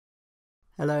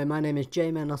Hello, my name is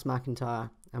J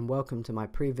McIntyre and welcome to my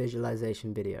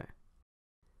pre-visualization video.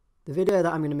 The video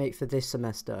that I'm going to make for this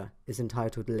semester is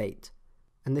entitled Late,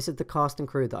 and this is the cast and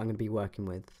crew that I'm going to be working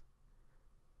with.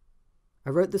 I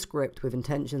wrote the script with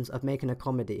intentions of making a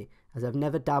comedy as I've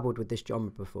never dabbled with this genre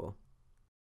before.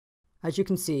 As you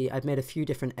can see, I've made a few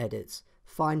different edits,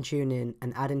 fine-tuning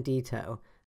and adding detail,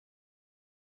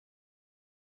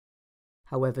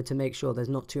 however to make sure there's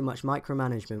not too much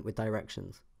micromanagement with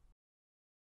directions.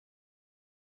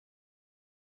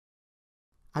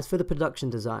 As for the production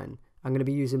design, I'm going to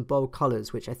be using bold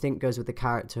colours which I think goes with the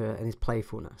character and his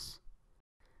playfulness.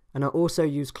 And I also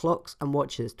use clocks and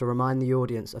watches to remind the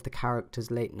audience of the character's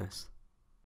lateness.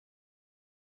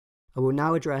 I will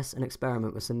now address and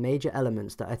experiment with some major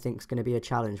elements that I think is going to be a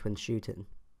challenge when shooting.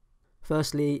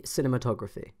 Firstly,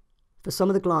 cinematography. For some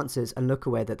of the glances and look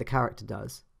away that the character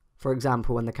does, for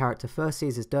example when the character first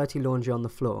sees his dirty laundry on the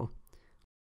floor,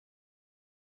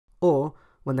 or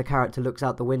when the character looks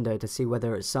out the window to see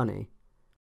whether it's sunny,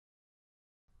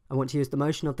 I want to use the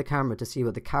motion of the camera to see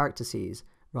what the character sees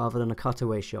rather than a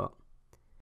cutaway shot.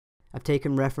 I've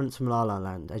taken reference from La La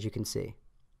Land, as you can see.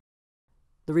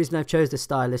 The reason I've chose this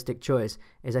stylistic choice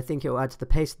is I think it will add to the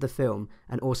pace of the film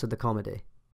and also the comedy.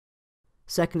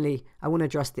 Secondly, I want to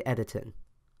address the editing.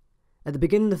 At the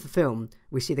beginning of the film,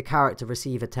 we see the character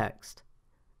receive a text.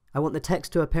 I want the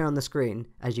text to appear on the screen,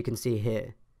 as you can see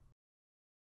here.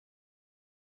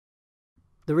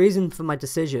 The reason for my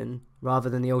decision, rather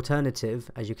than the alternative,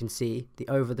 as you can see, the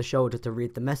over-the-shoulder to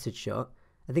read the message shot,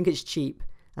 I think it's cheap,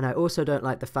 and I also don't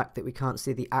like the fact that we can't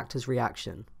see the actor's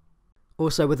reaction.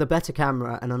 Also, with a better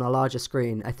camera and on a larger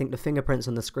screen, I think the fingerprints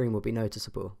on the screen will be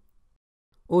noticeable.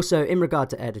 Also, in regard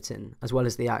to editing, as well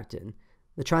as the acting,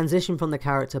 the transition from the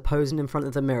character posing in front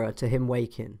of the mirror to him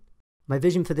waking. My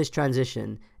vision for this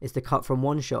transition is to cut from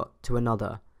one shot to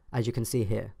another, as you can see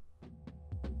here.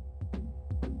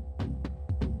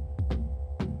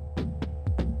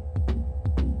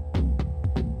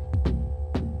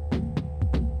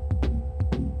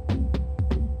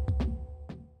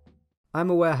 I'm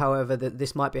aware, however, that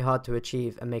this might be hard to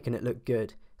achieve and making it look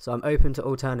good, so I'm open to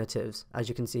alternatives, as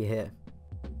you can see here.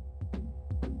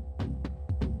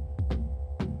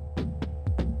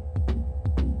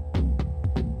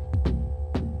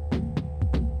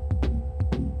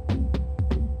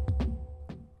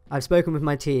 I've spoken with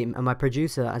my team and my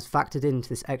producer has factored into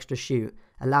this extra shoot,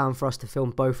 allowing for us to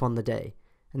film both on the day,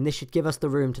 and this should give us the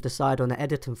room to decide on the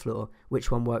editing floor which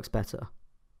one works better.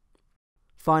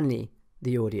 Finally,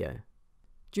 the audio.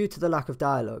 Due to the lack of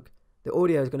dialogue, the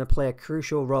audio is going to play a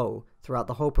crucial role throughout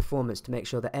the whole performance to make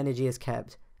sure the energy is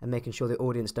kept and making sure the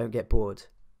audience don't get bored.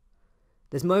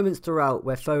 There's moments throughout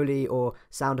where Foley or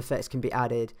sound effects can be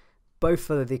added, both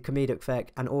for the comedic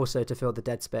effect and also to fill the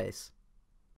dead space.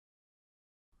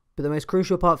 But the most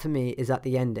crucial part for me is at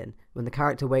the ending, when the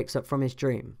character wakes up from his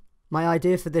dream. My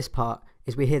idea for this part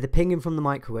is we hear the pinging from the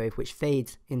microwave which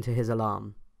fades into his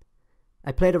alarm.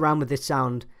 I played around with this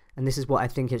sound and this is what I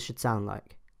think it should sound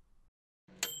like.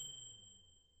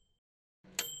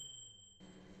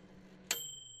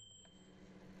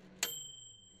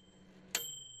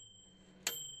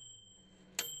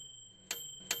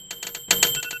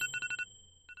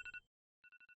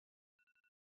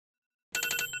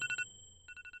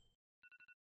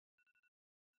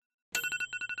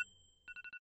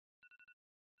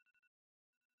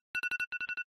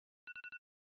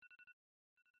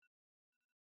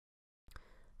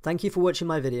 Thank you for watching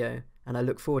my video, and I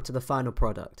look forward to the final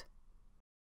product.